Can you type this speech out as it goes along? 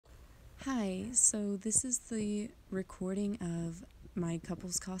Hi, so this is the recording of my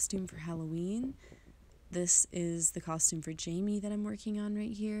couple's costume for Halloween. This is the costume for Jaime that I'm working on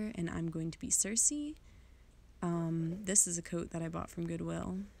right here, and I'm going to be Cersei. This is a coat that I bought from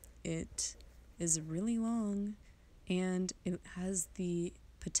Goodwill. It is really long, and it has the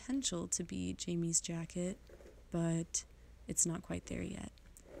potential to be Jaime's jacket, but it's not quite there yet.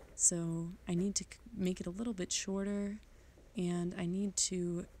 So I need to make it a little bit shorter, and I need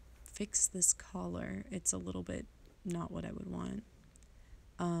to fix this collar. It's a little bit not what I would want.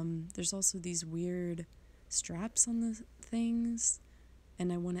 There's also these weird straps on the things,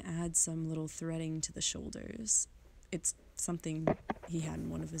 and I want to add some little threading to the shoulders. It's something he had in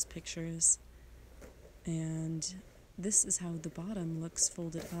one of his pictures. And this is how the bottom looks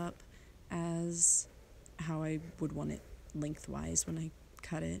folded up as how I would want it lengthwise when I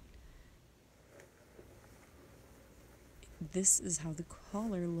cut it. This is how the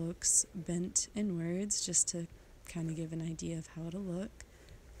collar looks bent inwards, just to kind of give an idea of how it'll look.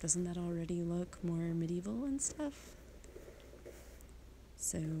 Doesn't that already look more medieval and stuff?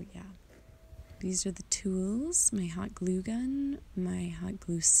 So yeah, these are the tools: my hot glue gun, my hot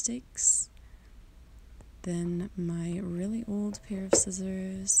glue sticks, then my really old pair of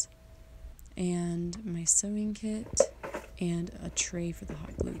scissors, and my sewing kit, and a tray for the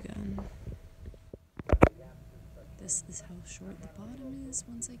hot glue gun. This is how short the bottom is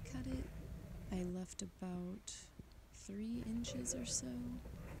once I cut it. I left about 3 inches or so,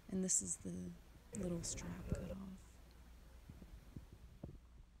 and this is the little strap cut off.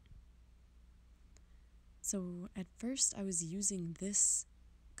 So at first I was using this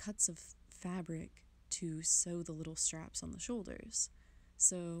cuts of fabric to sew the little straps on the shoulders.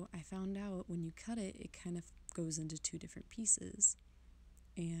 So I found out when you cut it, it kind of goes into 2 different pieces.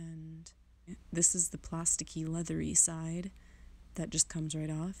 And this is the plasticky, leathery side that just comes right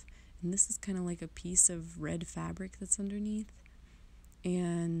off. And this is kind of like a piece of red fabric that's underneath.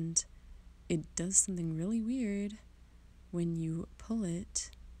 And it does something really weird when you pull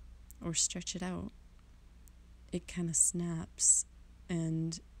it or stretch it out. It kind of snaps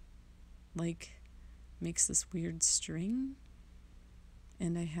and like makes this weird string.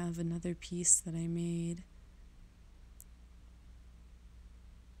 And I have another piece that I made.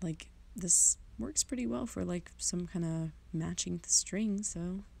 Like, this works pretty well for like some kind of matching the string,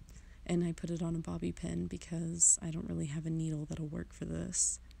 so. And I put it on a bobby pin because I don't really have a needle that'll work for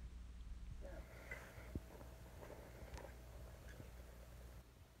this.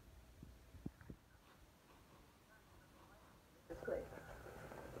 That's great.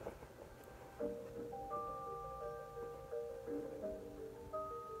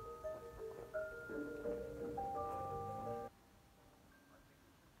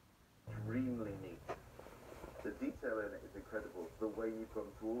 Extremely neat. The detail in it is incredible. The way you've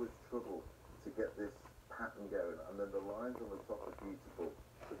gone through all this trouble to get this pattern going, and then the lines on the top are beautiful.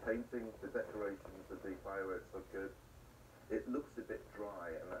 The painting, the decorations, the fireworks look good. It looks a bit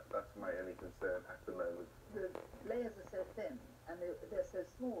dry, and that's my only concern at the moment. The layers are so thin, and they're so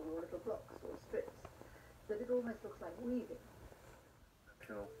small, or little blocks or strips, that it almost looks like weaving.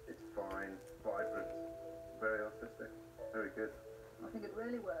 It's fine, vibrant, very artistic, very good. I think it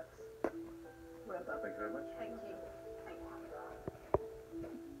really works. Well done. Thank you very much. Thank you.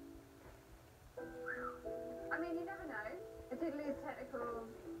 I mean, you never know. Particularly technical.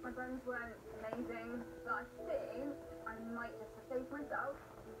 My friends weren't amazing, but I think I might just have saved myself.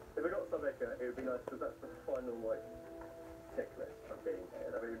 If I got something, it would be nice because that's the final checklist of being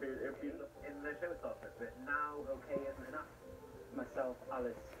here. I mean, it'd be in the showstopper bit. Now, okay, isn't enough. Myself,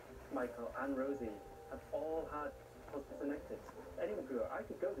 Alice, Michael, and Rosie have all had hospital connected. Anyone could go. I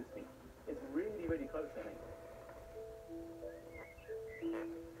could go this week. It's really, really close, I think.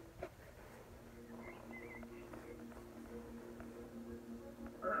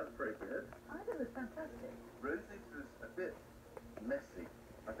 That's pretty good. I thought it was fantastic. Rosie's was a bit messy.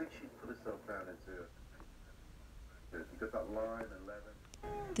 I think she put herself down into it. You've got that line and leather.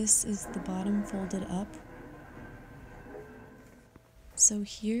 This is the bottom folded up. So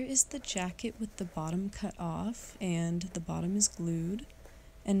here is the jacket with the bottom cut off, and the bottom is glued.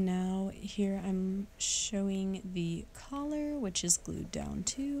 And now here I'm showing the collar, which is glued down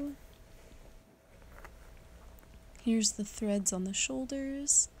too. Here's the threads on the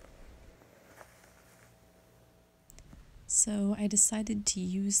shoulders. So I decided to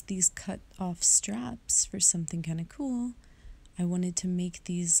use these cut off straps for something kind of cool. I wanted to make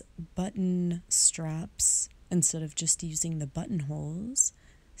these button straps instead of just using the buttonholes.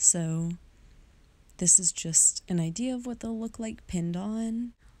 So this is just an idea of what they'll look like pinned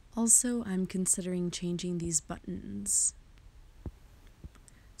on. Also, I'm considering changing these buttons.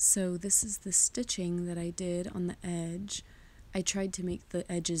 So this is the stitching that I did on the edge. I tried to make the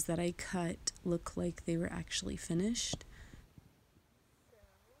edges that I cut look like they were actually finished.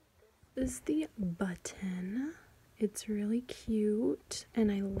 This is the button. It's really cute,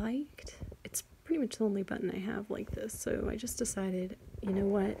 and it's pretty much the only button I have like this, so I just decided, you know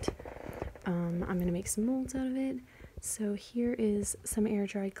what, I'm gonna make some molds out of it. So here is some air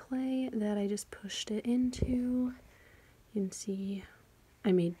dry clay that I just pushed it into. You can see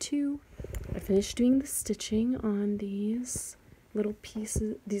I made 2. I finished doing the stitching on these little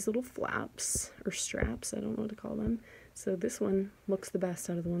pieces, these little flaps or straps, I don't know what to call them. So this one looks the best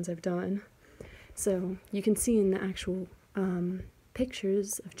out of the ones I've done. So you can see in the actual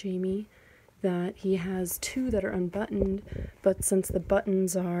pictures of Jaime that he has 2 that are unbuttoned, but since the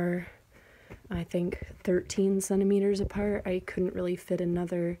buttons are, I think, 13 centimeters apart, I couldn't really fit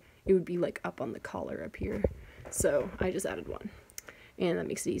another. It would be like up on the collar up here. So I just added 1. And that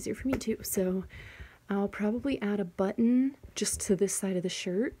makes it easier for me too. So I'll probably add a button just to this side of the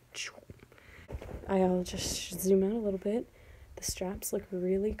shirt. I'll just zoom out a little bit. The straps look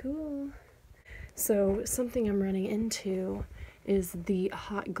really cool. So something I'm running into is the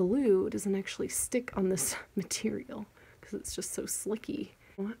hot glue doesn't actually stick on this material because it's just so slicky.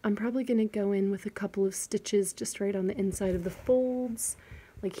 I'm probably going to go in with a couple of stitches just right on the inside of the folds,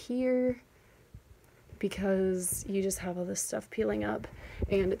 like here, because you just have all this stuff peeling up,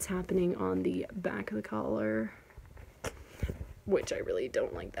 and it's happening on the back of the collar, which I really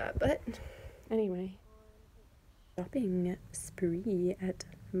don't like that, but anyway. Shopping spree at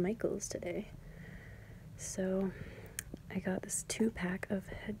Michael's today. So I got this 2-pack of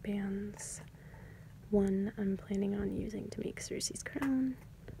headbands. One I'm planning on using to make Cersei's crown.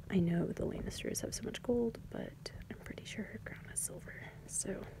 I know the Lannisters have so much gold, but I'm pretty sure her crown has silver,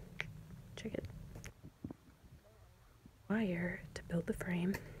 so check it. Wire to build the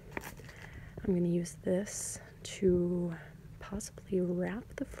frame. I'm going to use this to possibly wrap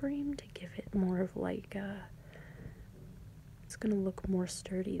the frame to give it more of like a, it's going to look more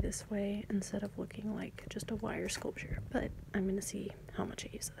sturdy this way instead of looking like just a wire sculpture, but I'm going to see how much I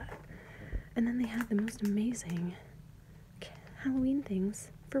use of that. And then they have the most amazing Halloween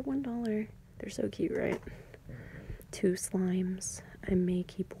things for $1. They're so cute, right? 2 slimes. I may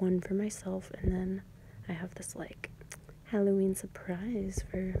keep 1 for myself, and then I have this like Halloween surprise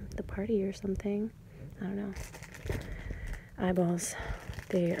for the party or something. I don't know. Eyeballs.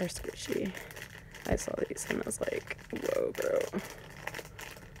 They are squishy. I saw these and I was like, whoa, bro.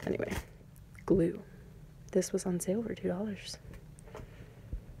 Anyway, glue. This was on sale for $2.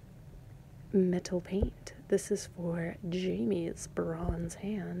 Metal paint. This is for Jaime's bronze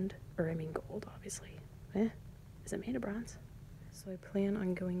hand. Or I mean gold, obviously. Is it made of bronze? So I plan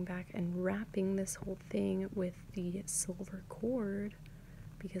on going back and wrapping this whole thing with the silver cord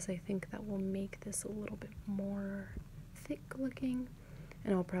because I think that will make this a little bit more thick looking.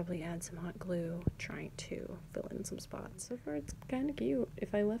 And I'll probably add some hot glue, trying to fill in some spots. So far it's kind of cute.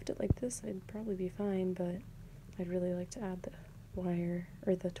 If I left it like this, I'd probably be fine, but I'd really like to add the wire,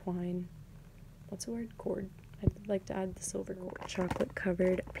 or the twine. What's the word? Cord. I'd like to add the silver cord. Chocolate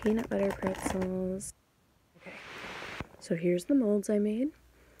covered peanut butter pretzels. Okay. So here's the molds I made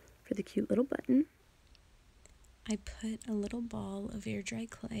for the cute little button. I put a little ball of air dry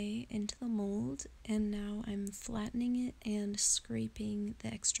clay into the mold, and now I'm flattening it and scraping the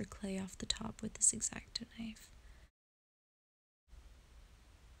extra clay off the top with this X-Acto knife.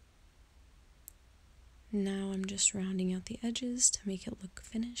 Now I'm just rounding out the edges to make it look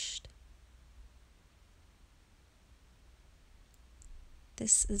finished.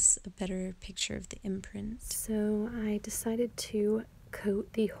 This is a better picture of the imprint. So I decided to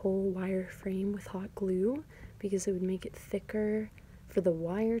coat the whole wire frame with hot glue because it would make it thicker for the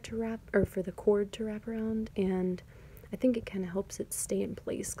wire to wrap, or for the cord to wrap around, and I think it kind of helps it stay in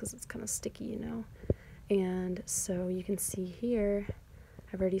place because it's kind of sticky, you know. And so you can see here,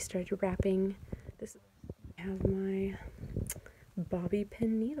 I've already started wrapping. This, I have my bobby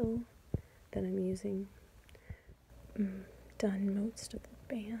pin needle that I'm using. Done most of the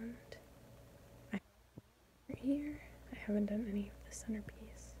band. Here, I haven't done any of the centerpiece.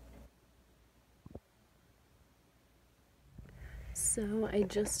 So I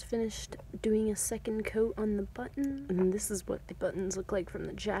just finished doing a second coat on the button, and this is what the buttons look like from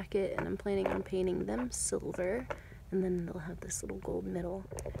the jacket, and I'm planning on painting them silver, and then they'll have this little gold middle.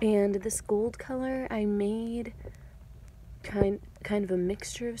 And this gold color I made kind of a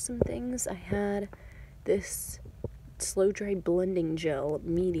mixture of some things. I had this slow dry blending gel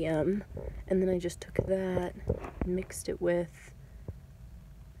medium, and then I just took that, mixed it with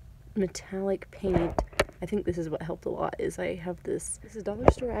metallic paint, I think this is what helped a lot, is I have this is a dollar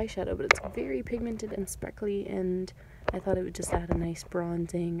store eyeshadow, but it's very pigmented and sparkly, and I thought it would just add a nice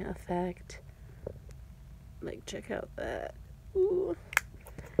bronzing effect. Like, check out that. Ooh.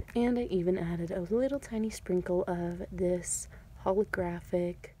 And I even added a little tiny sprinkle of this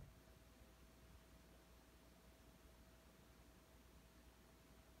holographic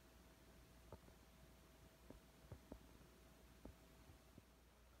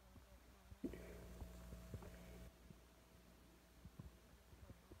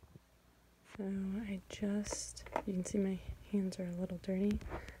So you can see my hands are a little dirty.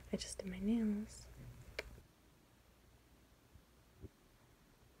 I just did my nails.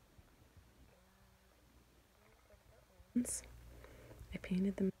 I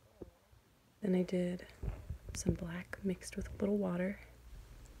painted them. Then I did some black mixed with a little water.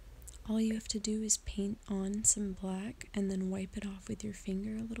 All you have to do is paint on some black and then wipe it off with your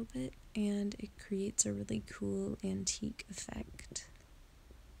finger a little bit, and it creates a really cool antique effect.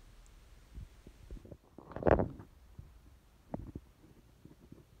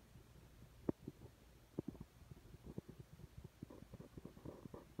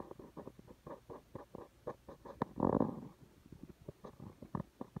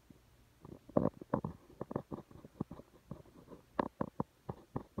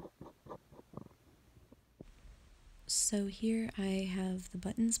 So here I have the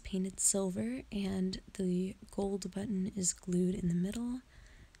buttons painted silver and the gold button is glued in the middle.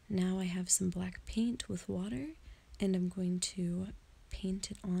 Now I have some black paint with water and I'm going to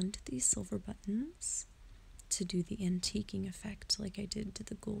paint it onto these silver buttons to do the antiquing effect like I did to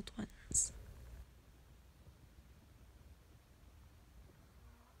the gold ones.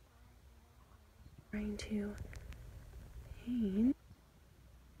 Trying to paint.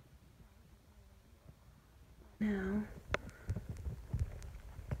 Now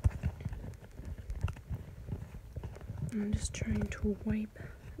I'm just trying to wipe,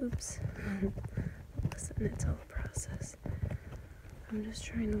 oops, listen, it's all a process. I'm just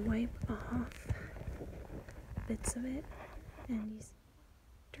trying to wipe off bits of it and these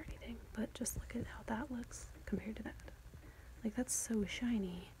dirty thing, but just look at how that looks compared to that. Like, that's so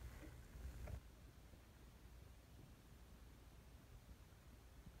shiny.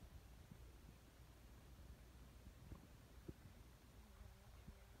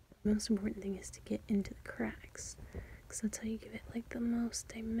 The most important thing is to get into the cracks, because that's how you give it like the most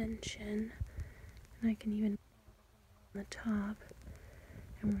dimension. And I can even on the top,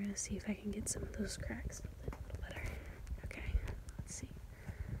 and we're going to see if I can get some of those cracks a little better. Okay, let's see.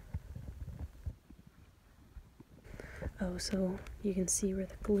 Oh, so you can see where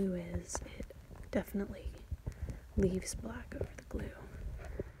the glue is. It definitely leaves black over the glue.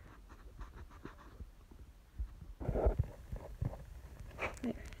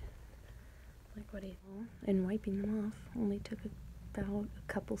 There. Like, what do you know? And wiping them off only took about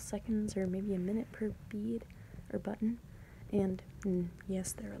a couple seconds or maybe a minute per bead or button. And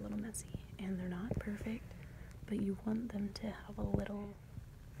yes, they're a little messy and they're not perfect, but you want them to have a little,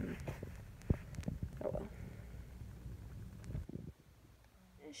 oh well.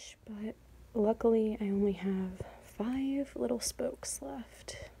 But luckily I only have 5 little spokes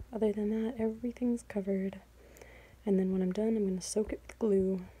left. Other than that, everything's covered. And then when I'm done, I'm going to soak it with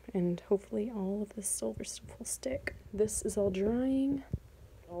glue, and hopefully all of this silver stuff will stick. This is all drying.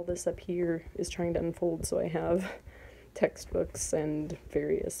 All this up here is trying to unfold, so I have textbooks and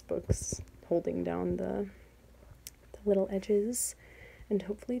various books holding down the little edges, and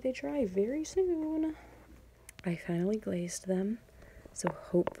hopefully they dry very soon. I finally glazed them, so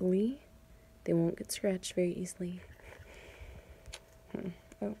hopefully they won't get scratched very easily.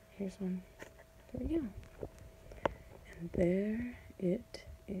 Oh, here's one. There we go. And there it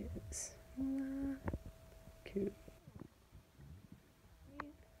is. Voila. Cute.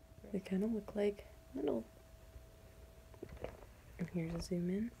 They kind of look like little. And here's a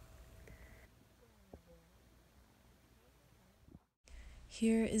zoom in.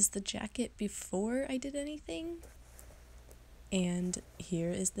 Here is the jacket before I did anything, and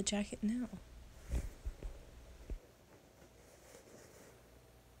here is the jacket now.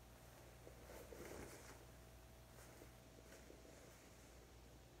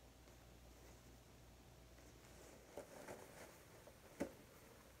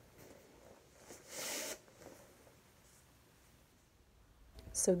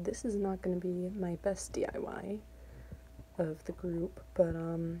 So this is not going to be my best DIY of the group, but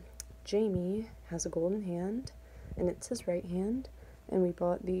Jaime has a golden hand, and it's his right hand, and we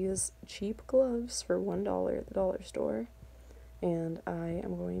bought these cheap gloves for $1 at the dollar store, and I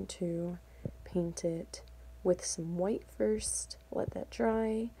am going to paint it with some white first, let that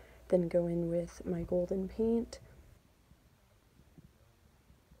dry, then go in with my golden paint.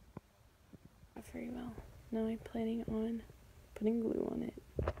 Not very well. Now I'm planning on putting glue on it.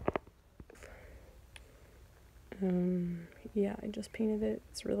 Yeah, I just painted it.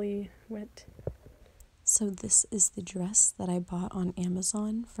 It's really wet. So this is the dress that I bought on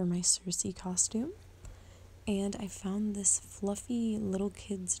Amazon for my Cersei costume. And I found this fluffy little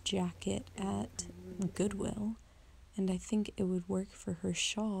kid's jacket at Goodwill. And I think it would work for her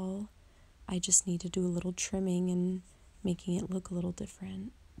shawl. I just need to do a little trimming and making it look a little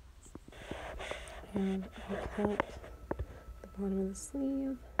different. And I cut the bottom of the sleeve.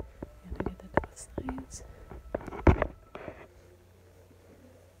 You have to get that to both sides.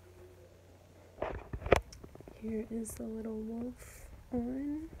 Here is the little wolf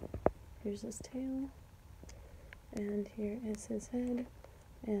on. Here's his tail. And here is his head.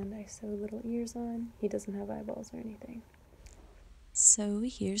 And I sewed little ears on. He doesn't have eyeballs or anything. So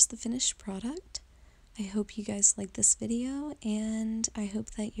here's the finished product. I hope you guys like this video, and I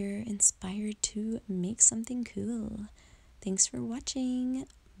hope that you're inspired to make something cool. Thanks for watching.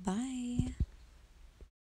 Bye.